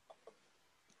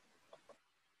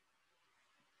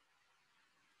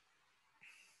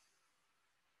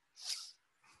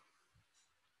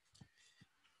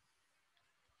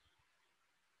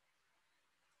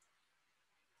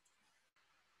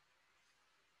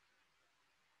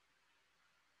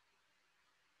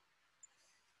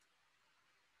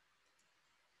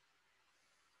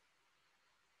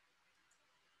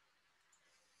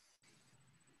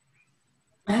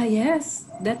 Ah, yes,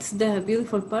 that's the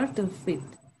beautiful part of it,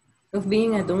 of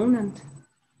being a donut,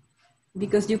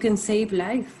 because you can save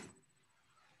lives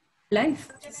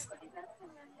with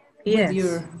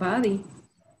your body.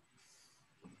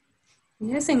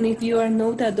 Yes, and if you are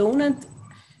not a donut,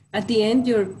 at the end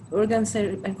your organs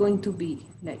are going to be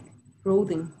like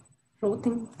rotting,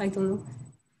 I don't know.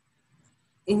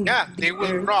 Yeah, they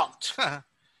will rot.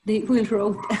 They will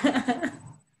rot.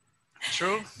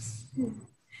 True.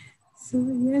 So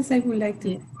yes, I would like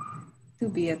to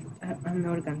be an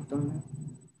organ donor.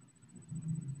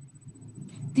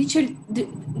 Teacher,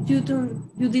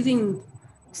 you didn't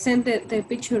send the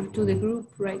picture to the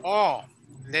group, right? Oh,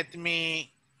 let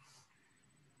me.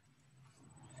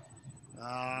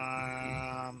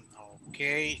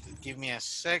 Okay, give me a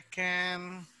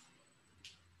second.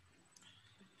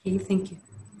 Okay, thank you.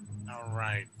 All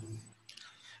right.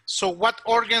 So what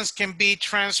organs can be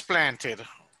transplanted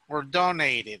or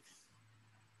donated?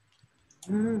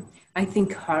 I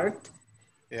think heart.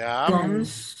 Yeah.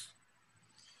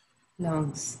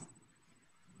 Lungs.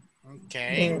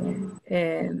 Okay.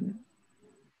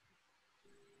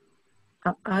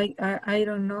 I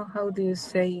don't know, how do you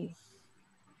say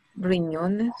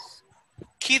riñones?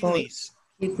 Kidneys.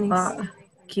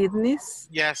 Kidneys?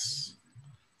 Yes.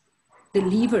 The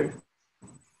liver.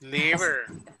 Liver.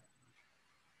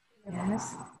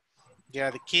 Yes. Yeah,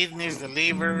 the kidneys, the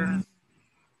liver.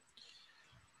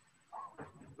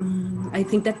 I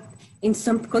think that in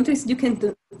some countries you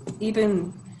can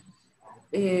even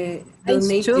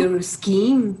donate your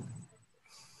skin.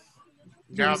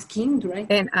 Your skin, right?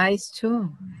 And eyes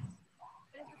too.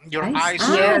 Your eyes.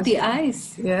 Yes. The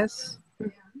eyes. Yes.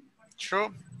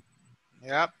 True.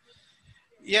 Yep.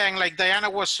 Yeah, and like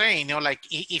Diana was saying, you know, like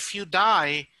if you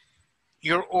die,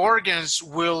 your organs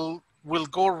will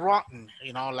go rotten,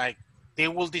 you know, like they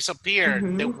will disappear.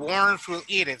 The worms will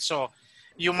eat it. So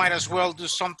you might as well do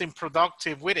something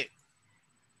productive with it.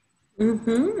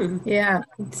 Yeah,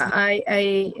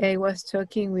 I was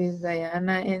talking with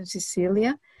Diana and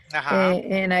Cecilia,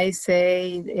 and I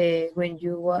say when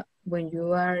you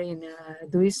are in a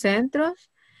DUI center,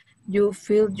 you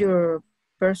fill your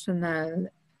personal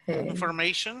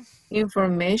information,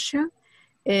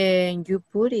 and you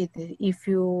put it if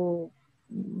you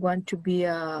want to be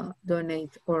a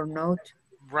donate or not.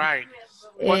 Right.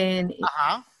 And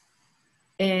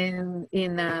and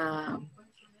in a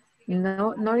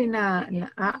no, not in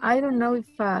a, I don't know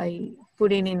if I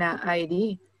put it in an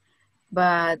ID,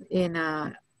 but in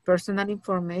a personal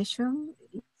information,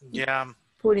 yeah,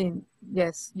 put in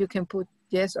yes, you can put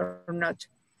yes or not.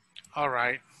 All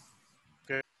right.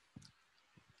 Good.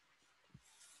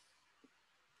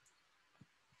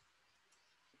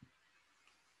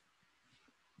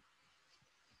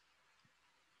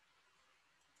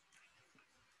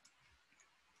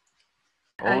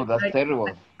 Oh, that's terrible.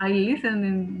 I listen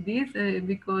in this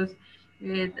because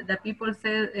the people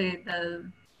say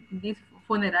that this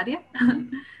funeraria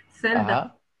sell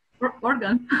the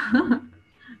organ.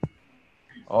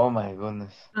 Oh my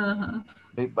goodness. Uh-huh.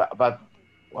 But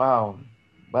wow,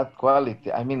 bad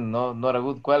quality. I mean, no, not a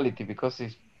good quality because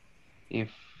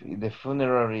if the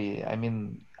funerary, I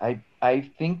mean, I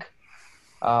think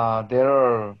there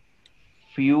are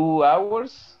few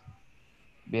hours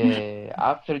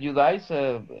after you die.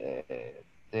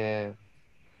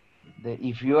 The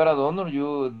if you are a donor,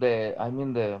 you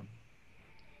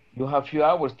have few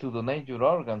hours to donate your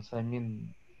organs. I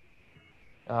mean,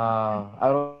 I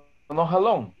don't know how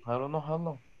long. I don't know how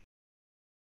long.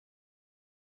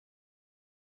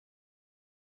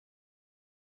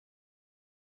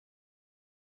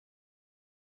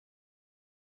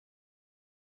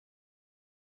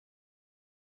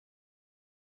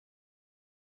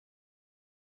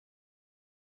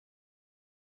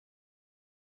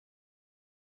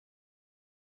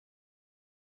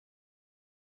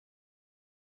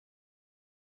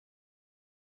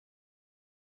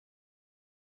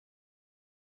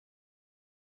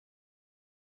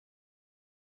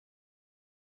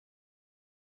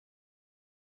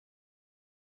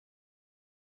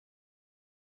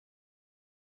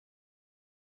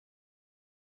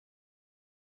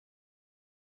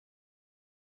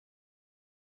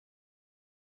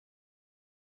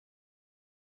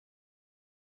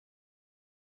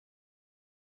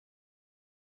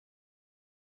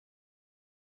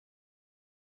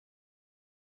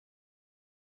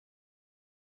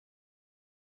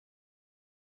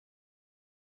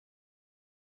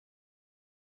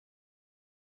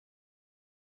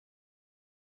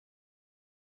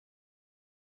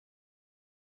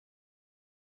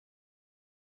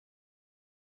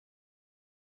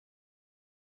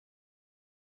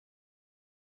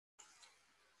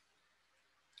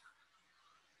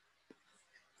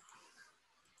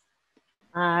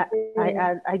 I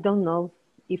don't know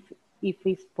if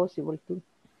it's possible to.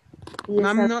 Yes,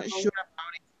 I'm not sure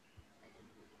about it.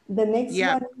 The next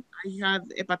one. I had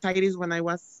hepatitis when I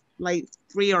was like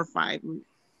 3 or 5.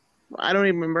 I don't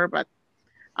remember, but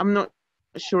I'm not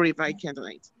sure if I can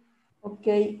donate.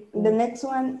 Okay, the next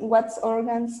one, what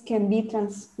organs can be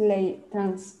transplanted?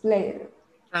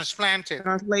 Transplanted.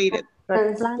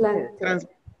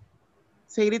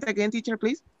 Say it again, teacher,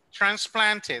 please.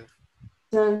 Transplanted.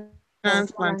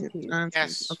 Transplanted.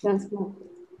 Yes. Okay.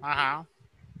 Uh-huh.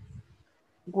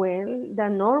 Well, the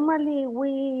normally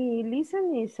we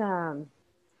listen is heart.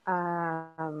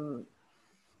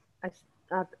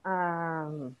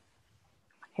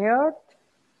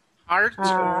 Heart. Heart.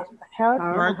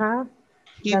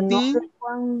 Kidney.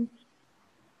 One,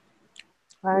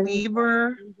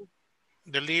 liver.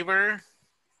 The liver.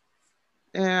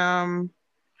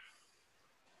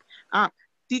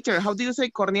 Teacher, how do you say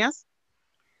corneas?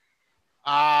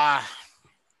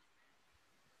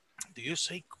 Do you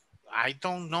say? I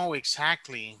don't know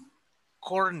exactly.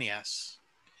 Corneas.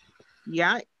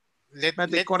 Yeah,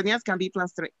 but the corneas can be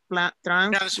transplanted.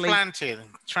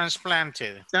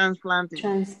 Transplanted.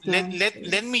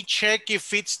 Let me check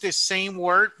if it's the same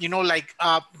word. You know, like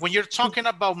when you're talking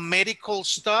about medical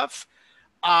stuff,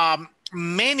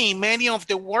 many of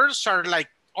the words are like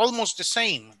almost the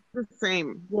same. The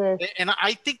same. Yes. And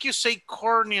I think you say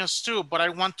corneas too, but I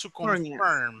want to confirm.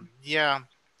 Corneas. Yeah.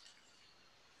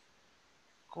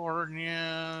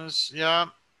 Corneas. Yeah.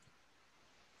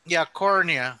 Yeah,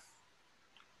 cornea.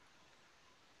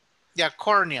 Yeah,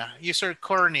 cornea. You said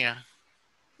cornea.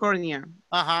 Cornea.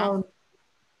 Uh-huh.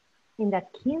 In the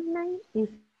kidney is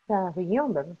the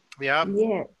riñón. Yeah.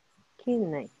 Yeah.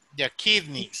 Kidney. Yeah,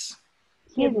 kidneys.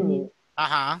 Kidney.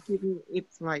 Uh-huh.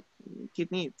 It's like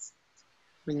kidneys.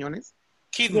 Riñones.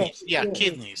 Kidneys. Yes. Yeah,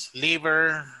 kidneys.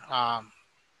 Liver. Lung.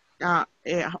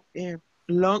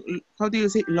 How do you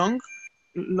say lung?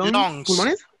 Lungs.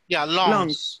 Pulmones? Yeah,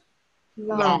 lungs.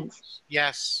 Lungs.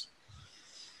 Yes.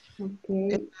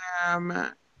 Okay.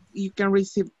 You can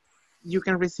receive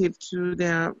to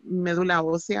the medulla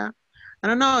ósea. I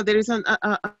don't know. There is a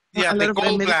lot of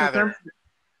medical terms.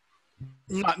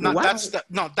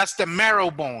 That's the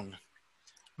marrow bone.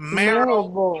 Marrow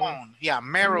bone. Yeah,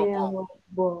 marrow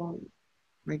bone.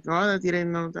 My God, I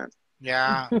didn't know that.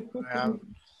 Yeah.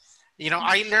 You know,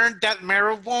 I learned that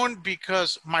marrow bone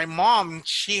because my mom,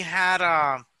 she had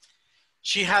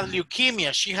she had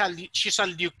leukemia. She's a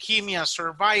leukemia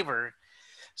survivor.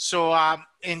 So,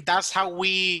 and that's how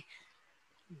we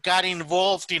got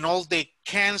involved in all the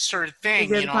cancer thing,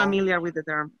 Get you know. familiar with the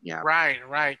term, yeah. Right,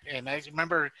 right. And I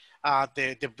remember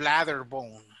the bladder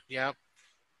bone, yeah.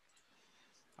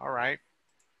 All right.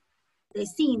 The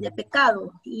sin, the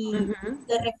pecado, y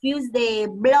the refuse the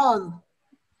blood.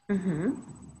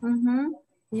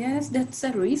 Yes, that's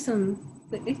a reason.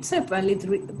 It's a valid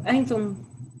reason.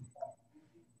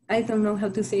 I don't know how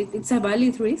to say it. It's a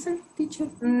valid reason, teacher.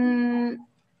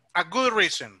 A good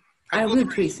reason. A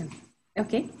good reason.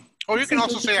 Okay. Or you can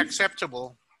also say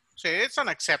acceptable. Say it's an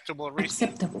acceptable reason.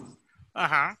 Acceptable.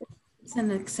 Uh-huh. It's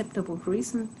an acceptable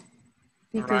reason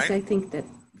because right. I think that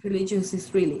religious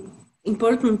is really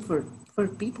important for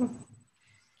people.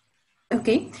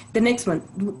 Okay, the next one.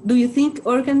 Do you think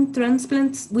organ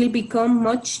transplants will become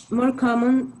much more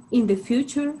common in the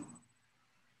future?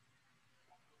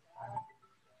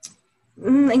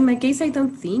 In my case, I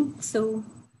don't think so.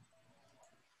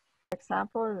 For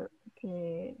example,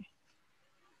 the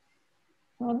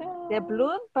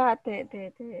blood, but the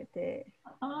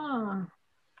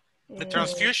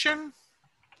transfusion?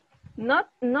 Not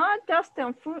just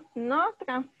not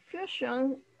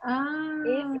transfusion.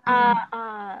 It's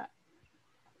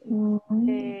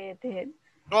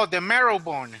the marrow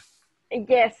bone.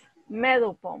 Yes,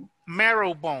 marrow bone.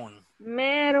 Marrow bone.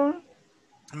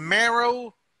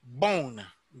 Marrow bone.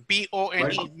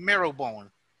 B-O-N-E. Marrow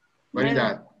bone. What is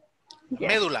that?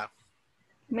 Yes.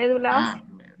 Medulla.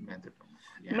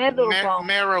 Medulla.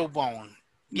 Marrow bone.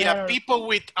 Yeah, people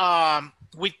with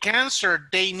cancer,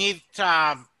 they need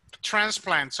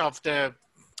transplants of the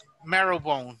marrow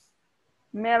bone.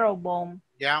 Marrow bone.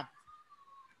 Yeah.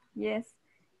 Yes.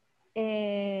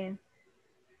 I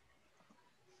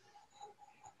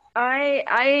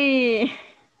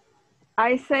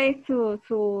say to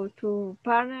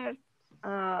partners,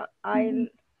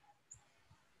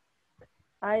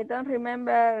 I don't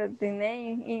remember the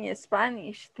name in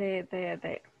Spanish.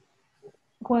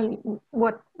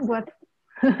 What?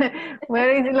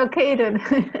 Where is it located?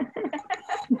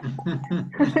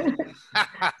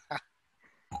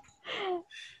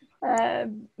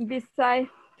 Beside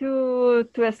to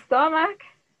stomach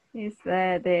is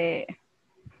the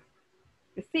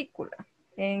vesícula,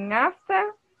 and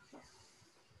after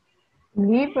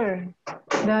liver,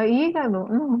 the hígado.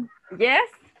 No. Yes.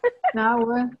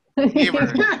 No.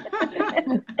 Liver.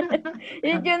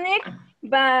 It's unique,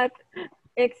 but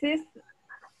exists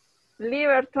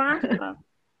liver transplant.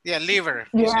 Yeah, liver.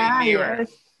 Yeah, liver.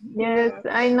 Yes.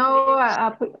 I know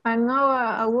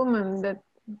a woman that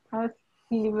has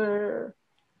liver,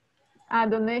 a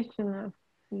donation of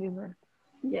liver.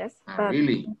 Yes, but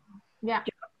really? Yeah.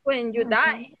 When you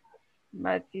die,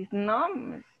 but it's not.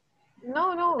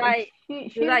 No.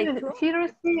 She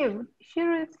received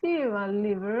a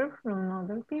liver from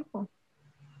other people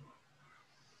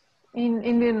in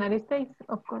the United States,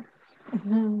 of course.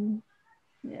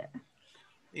 Yeah.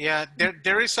 Yeah,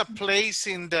 there is a place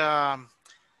in the,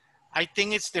 I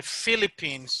think it's the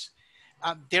Philippines.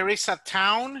 There is a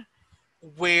town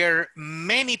where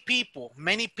many people,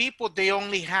 they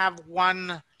only have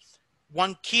one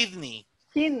kidney.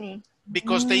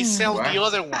 Because they sell the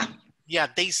other one. Yeah,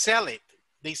 they sell it.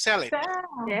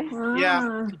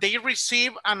 Yeah, they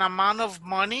receive an amount of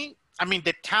money. I mean,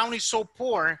 the town is so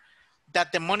poor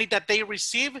that the money that they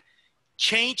receive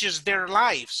changes their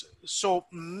lives. So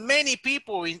many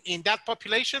people in that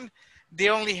population, they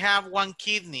only have one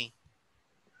kidney.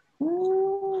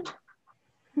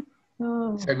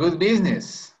 It's a good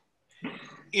business.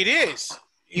 It is.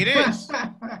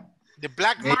 The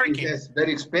black market. It's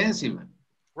very expensive.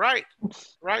 Right.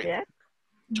 Yeah.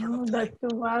 No, that's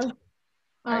too bad.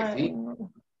 I think.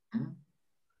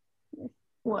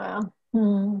 Well.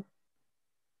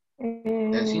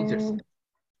 That's interesting.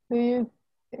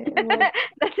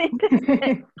 That's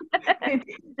interesting.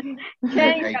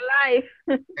 Change a life.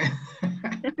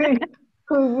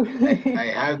 I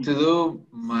have to do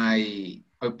my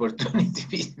opportunity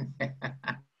business.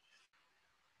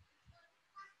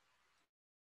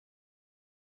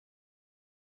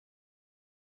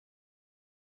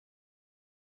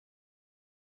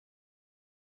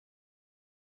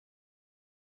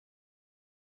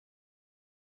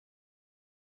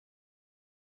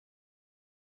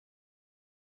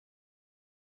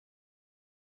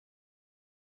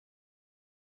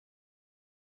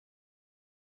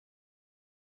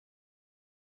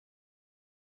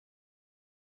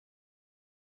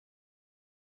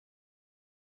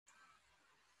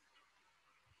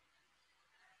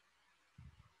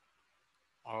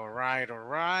 All right.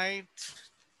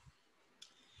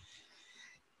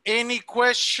 Any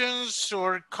questions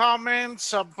or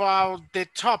comments about the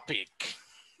topic?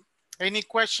 Any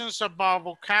questions about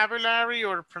vocabulary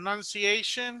or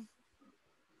pronunciation?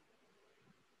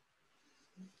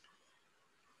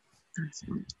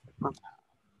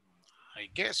 I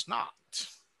guess not.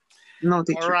 No,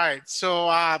 teacher. All right, so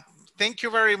thank you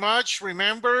very much.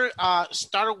 Remember,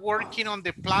 start working on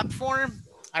the platform.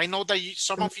 I know that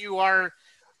some of you are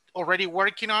already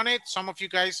working on it. Some of you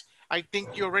guys, I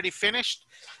think you already finished,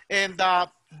 and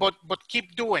but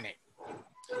keep doing it.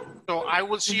 So I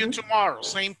will see you tomorrow,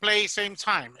 same place, same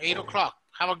time, 8 o'clock.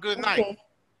 Have a good night.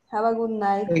 Have a good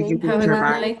night. Thank you, Have a teacher. good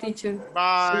Bye. night, teacher.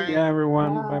 Bye. See ya,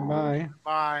 everyone. Bye-bye.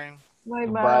 Bye.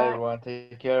 Bye, everyone.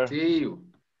 Take care. See you.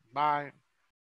 Bye.